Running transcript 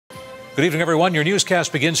Good evening, everyone. Your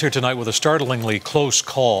newscast begins here tonight with a startlingly close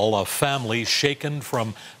call. A family shaken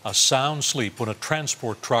from a sound sleep when a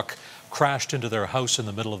transport truck crashed into their house in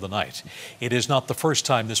the middle of the night. It is not the first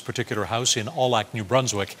time this particular house in Aulac, New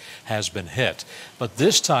Brunswick has been hit. But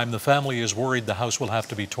this time the family is worried the house will have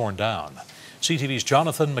to be torn down. CTV's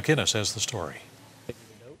Jonathan McInnes has the story.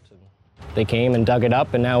 They came and dug it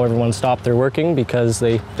up, and now everyone stopped their working because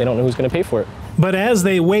they don't know who's going to pay for it. But as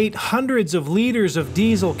they wait, hundreds of liters of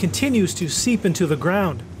diesel continues to seep into the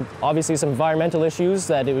ground. Obviously some environmental issues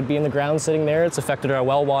that it would be in the ground sitting there. It's affected our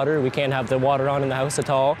well water. We can't have the water on in the house at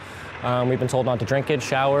all. We've been told not to drink it,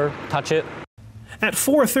 shower, touch it. At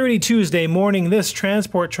 4:30 Tuesday morning, this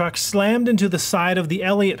transport truck slammed into the side of the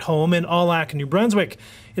Elliott home in Aulac, New Brunswick.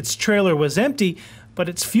 Its trailer was empty, but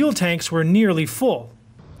its fuel tanks were nearly full.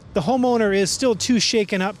 The homeowner is still too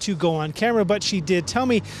shaken up to go on camera, but she did tell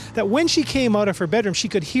me that when she came out of her bedroom, she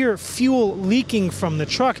could hear fuel leaking from the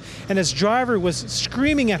truck, and its driver was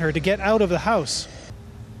screaming at her to get out of the house.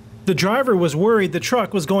 The driver was worried the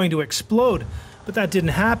truck was going to explode, but that didn't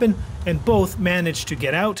happen, and both managed to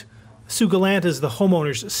get out. Sue Gallant is the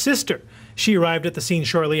homeowner's sister. She arrived at the scene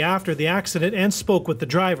shortly after the accident and spoke with the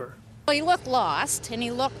driver. Well, he looked lost and he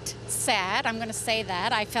looked sad. I'm going to say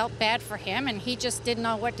that. I felt bad for him and he just didn't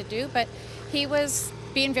know what to do, but he was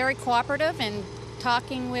being very cooperative and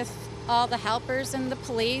talking with all the helpers and the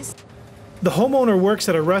police. The homeowner works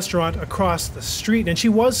at a restaurant across the street and she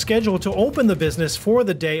was scheduled to open the business for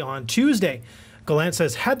the day on Tuesday. Gallant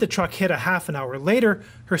says had the truck hit a half an hour later,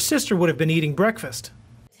 her sister would have been eating breakfast.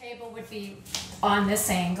 The table would be on this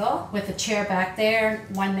angle with a chair back there,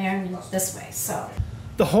 one there and this way. So.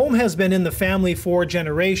 The home has been in the family for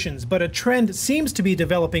generations, but a trend seems to be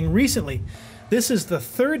developing recently. This is the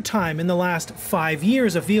third time in the last 5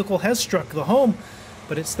 years a vehicle has struck the home,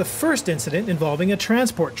 but it's the first incident involving a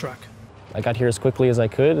transport truck. I got here as quickly as I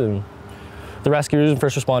could, and the rescuers and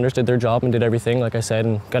first responders did their job and did everything, like I said,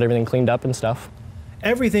 and got everything cleaned up and stuff.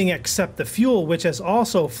 Everything except the fuel, which has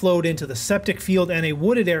also flowed into the septic field and a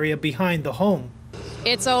wooded area behind the home.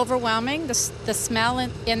 It's overwhelming. The smell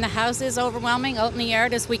in the house is overwhelming. Out in the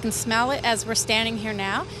yard as we can smell it as we're standing here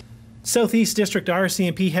now. Southeast District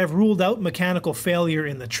RCMP have ruled out mechanical failure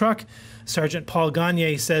in the truck. Sergeant Paul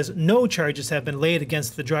Gagne says no charges have been laid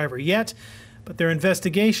against the driver yet, but their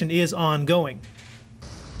investigation is ongoing.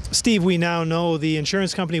 Steve, we now know the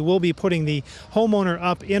insurance company will be putting the homeowner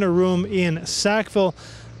up in a room in Sackville,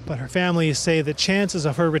 but her family say the chances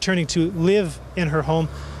of her returning to live in her home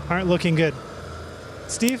aren't looking good.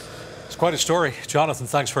 Steve? It's quite a story. Jonathan,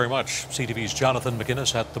 thanks very much. CTV's Jonathan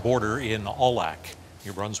McInnes at the border in Aulac,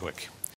 New Brunswick.